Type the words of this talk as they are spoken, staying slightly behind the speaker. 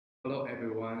Hello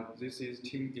everyone, this is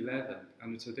Team 11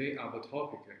 and today our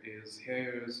topic is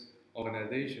Hare's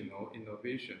organizational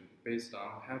innovation based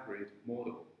on hybrid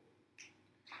model.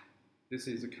 This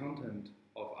is the content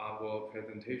of our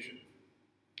presentation.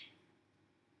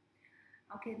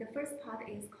 Okay, the first part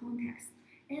is context.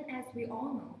 And as we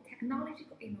all know,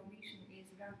 technological innovation is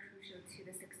very crucial to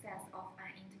the success of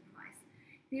an enterprise.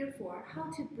 Therefore, how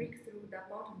to break through the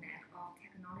bottleneck of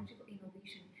technological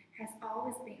innovation has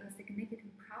always been a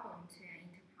significant problem to an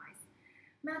enterprise.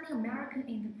 Many American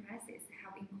enterprises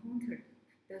have encountered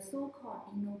the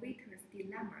so-called innovator's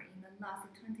dilemma in the last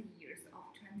 20 years of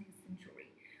 20th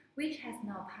century, which has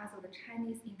now puzzled the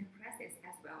Chinese enterprises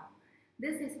as well.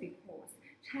 This is because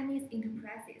Chinese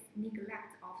enterprises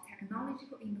neglect of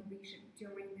technological innovation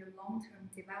during their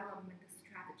long-term development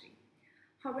strategy.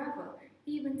 However,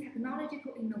 even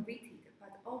technological innovated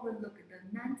but overlooked the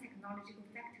non-technological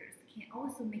factors can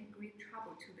also make great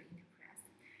trouble to the enterprise.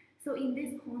 So in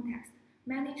this context,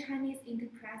 many Chinese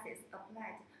enterprises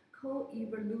applied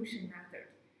co-evolution method,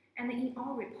 and in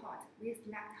our report, we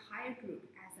select Haier Group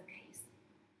as a case.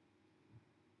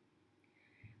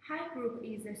 Haier Group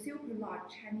is a super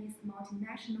large Chinese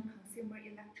multinational consumer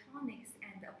electronics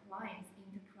and appliance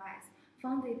enterprise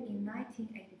founded in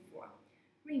 1984.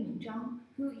 Ring Zhang,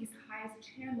 who is Haier's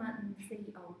chairman and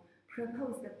CEO,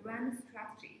 proposed the brand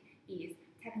strategy is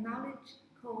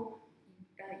technological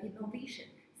innovation,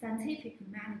 scientific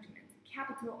management,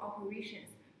 capital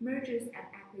operations, mergers and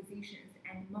acquisitions,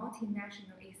 and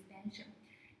multinational expansion.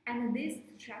 And this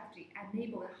strategy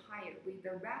enabled Haier with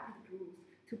the rapid growth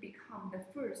to become the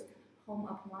first home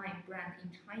appliance brand in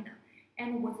China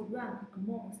and was ranked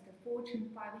amongst the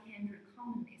Fortune 500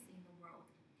 companies in the world.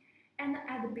 And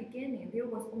at the beginning, there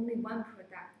was only one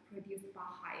product produced by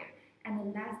Haier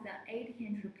and less than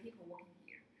 800 people working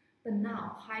here. But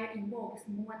now, Haier involves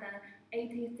more than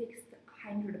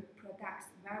 8,600 products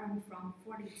varying from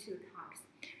 42 types,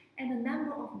 and the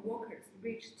number of workers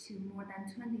reached to more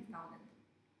than 20,000.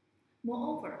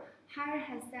 Moreover, Haier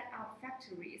has set up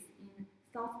factories in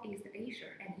Southeast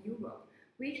Asia and Europe,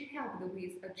 which helped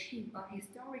with achieve a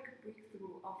historic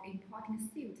breakthrough of importing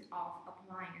suite of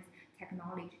appliance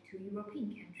technology to European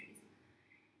countries.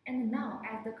 And now,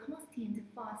 as the constant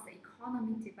fast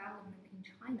economic development in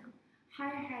China,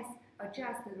 Haier has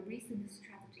adjusted the recent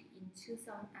strategy in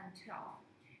 2012,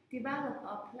 developed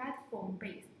a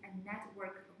platform-based and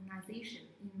network organization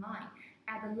in line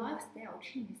at the lifestyle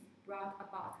changes brought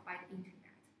about by the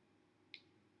internet.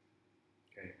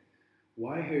 Okay.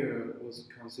 Why Hare was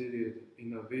considered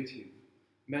innovative?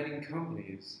 Many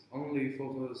companies only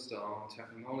focused on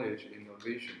technology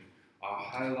innovation are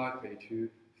highly likely to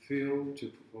fail to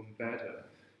perform better.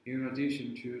 In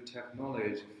addition to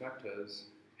technology factors,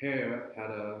 Hare had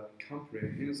a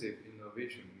comprehensive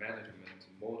innovation management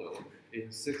model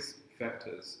in 6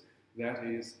 factors, that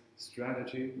is,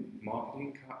 strategy,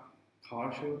 marketing,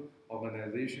 culture,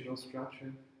 organizational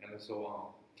structure, and so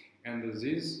on. And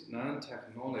these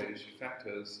non-technology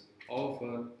factors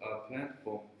offer a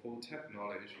platform for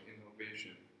technology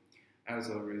innovation. As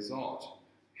a result,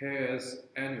 Hare's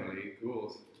annual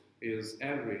growth is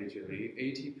averagely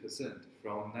 80%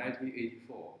 from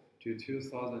 1984 to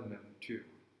 2002.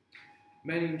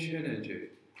 Many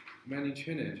challenges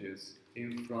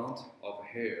in front of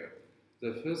Hare.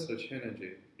 The first challenge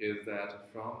is that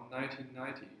from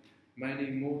 1990,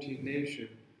 many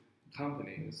multinational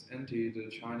companies entered the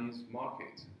Chinese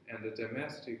market, and the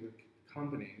domestic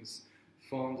companies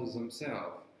found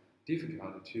themselves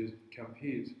difficult to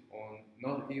compete or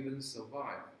not even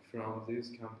survive from this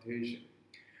competition.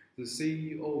 The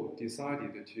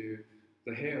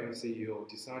Hare CEO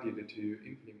decided to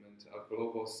implement a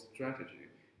global strategy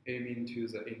aiming to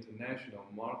the international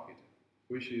market,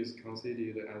 which is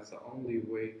considered as the only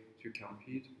way to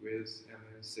compete with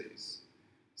MNCs.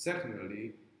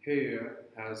 Secondly, Hare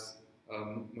has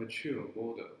a mature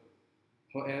model.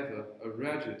 However, a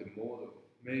rigid model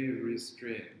may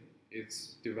restrain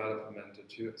its development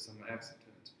to some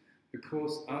extent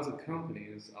because other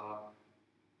companies are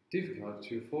difficult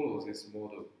to follow this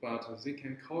model, but they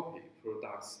can copy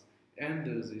products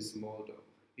under this model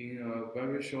in a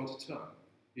very short term,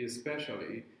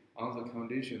 especially on the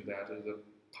condition that the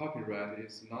copyright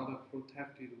is not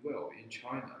protected well in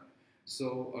China.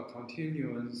 So a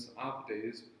continuous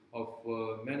update of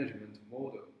a management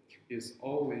model is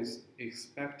always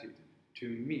expected to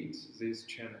meet this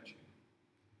challenge.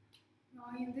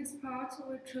 Now, in this part,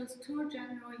 we choose 2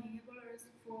 general enablers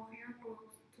for Haier Group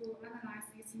to analyze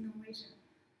its innovation.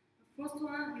 The first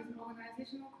one is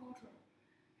organizational culture.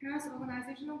 Hair's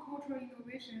organizational culture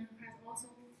innovation has also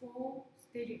 4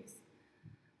 stages.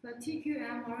 The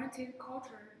TQM-oriented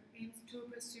culture aims to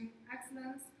pursue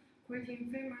excellence, creating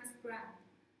famous brand.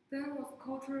 Then was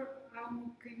cultural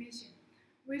amalgamation,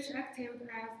 which acted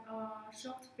as a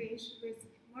short fish with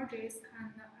mergers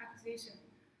and acquisition.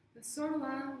 The third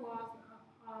one was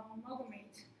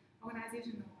amalgamate,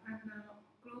 organizational, and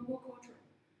global culture.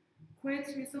 Create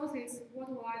resources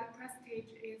worldwide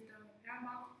prestige is the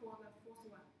earmark for the fourth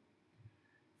one.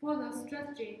 For the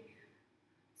strategy,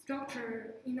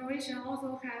 structure, innovation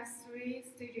also has three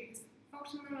stages.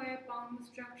 Functionally bound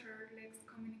structure lacks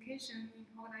communication in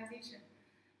organization,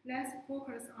 less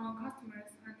focus on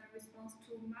customers and response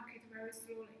to market very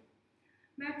slowly.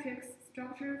 Matrix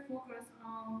structure focus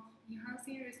on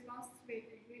enhancing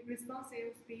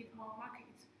responsive speed of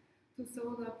market to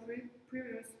solve the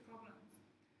previous problems.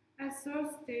 At third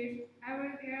stage,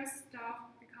 every hair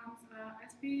staff becomes a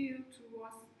SBU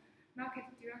towards market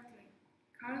directly.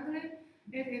 Currently,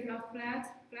 it is a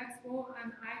flat, flexible,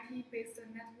 and IT-based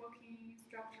networking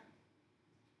structure.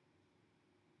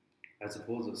 As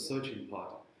for the searching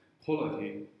part,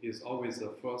 quality is always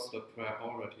the first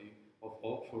priority of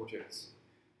all projects.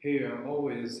 Here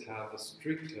always have a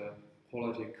stricter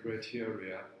quality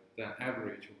criteria than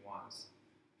average ones.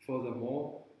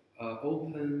 Furthermore, an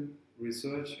open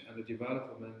research and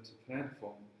development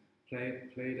platform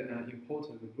played an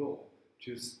important role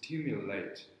to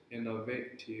stimulate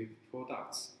innovative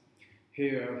products.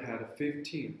 Here had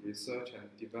 15 research and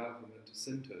development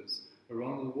centers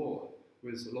around the world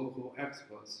with local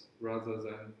experts rather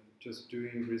than just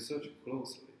doing research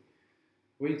closely.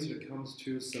 When it comes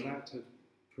to selected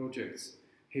projects,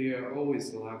 here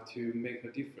always like to make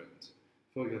a difference.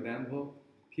 For example,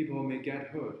 people may get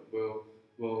hurt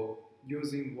while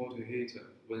using water heater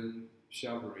when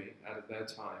showering at that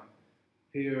time.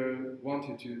 Here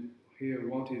wanted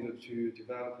to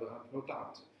develop a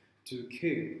product to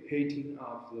keep heating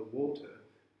up the water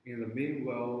in the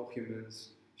meanwhile humans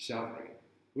showering,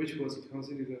 which was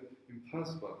considered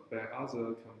impossible by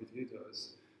other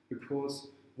competitors because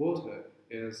water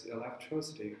is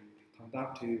electricity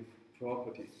conductive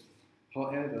property.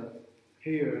 However,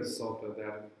 here solved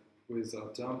that with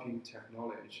a dumping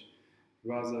technology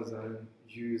rather than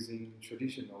using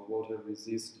traditional water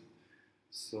resistance.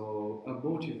 So a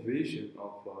motivation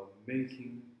of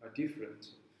making a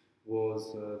difference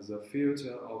was the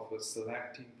filter of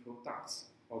selecting products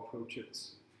or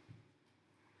projects.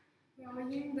 Well,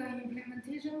 in the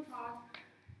implementation part,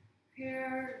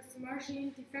 here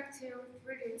smashing defective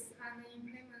threads and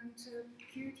implement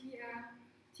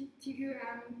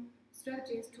TQM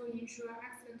strategies to ensure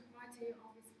excellent quality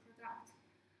of its product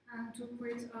and to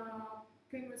create a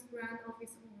famous brand of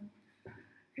its own.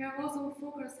 Here also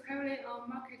focus heavily on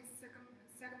market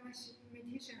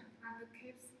segmentation and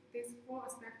keeps these four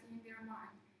aspects in their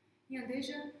mind. In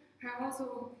addition, here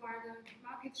also acquired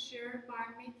market share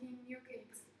by making new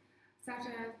cakes, such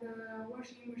as the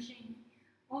washing machine.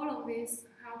 All of this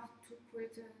help to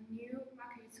create a new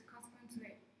market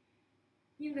consequently.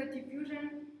 In the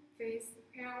diffusion phase,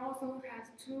 here also has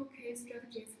two key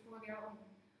strategies for their own.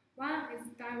 One is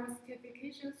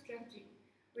diversification strategy,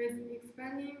 with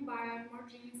expanding by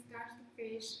merging starched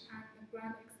fish and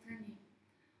brand extending.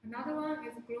 Another one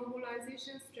is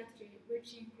globalization strategy,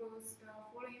 which includes the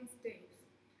following steps.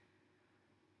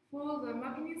 For the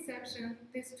marketing section,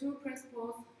 these two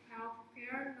principles help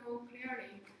here know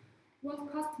clearly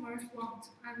what customers want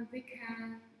and they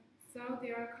can serve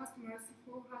their customers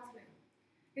wholeheartedly.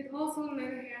 It also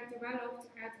later here developed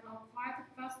at a quite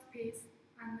fast pace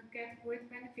and get great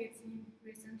benefits in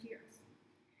recent years.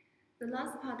 The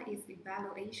last part is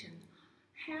evaluation.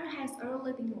 Haier has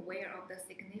early been aware of the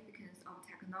significance of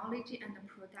technology and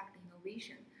product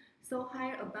innovation, so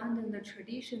Haier abandoned the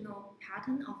traditional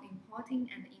pattern of importing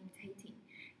and imitating.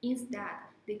 Instead,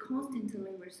 they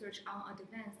constantly research on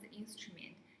advanced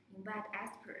instruments, invite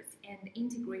experts, and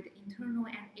integrate internal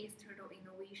and external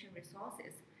innovation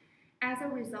resources. As a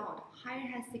result, Haier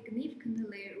has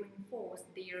significantly reinforced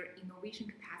their innovation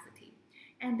capacity,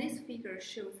 and this figure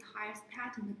shows Haier's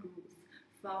patent growth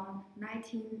from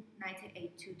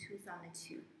 1998 to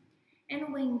 2002.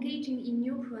 And when engaging in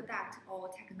new product or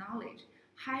technology,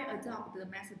 Haier adopted the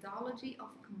methodology of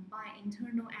combined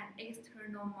internal and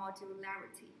external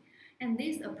modularity. And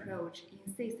this approach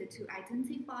insists to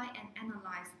identify and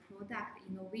analyze product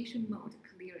innovation mode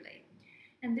clearly.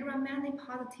 And there are many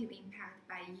positive impacts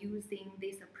by using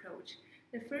this approach.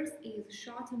 The first is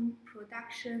shorten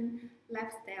production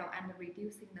lifestyle and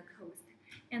reducing the cost,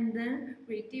 and then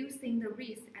reducing the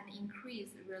risk and increase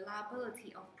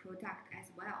reliability of product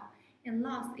as well. And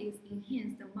last is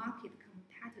enhance the market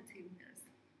competitiveness.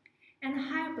 And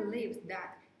Haier believes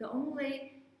that the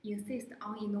only insist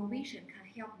on innovation can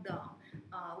help them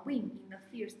win in the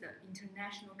fierce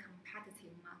international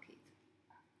competitive market.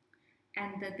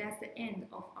 And that's the end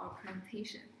of our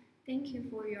presentation. Thank you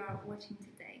for your watching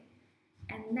today.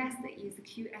 And next is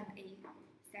Q&A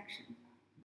section.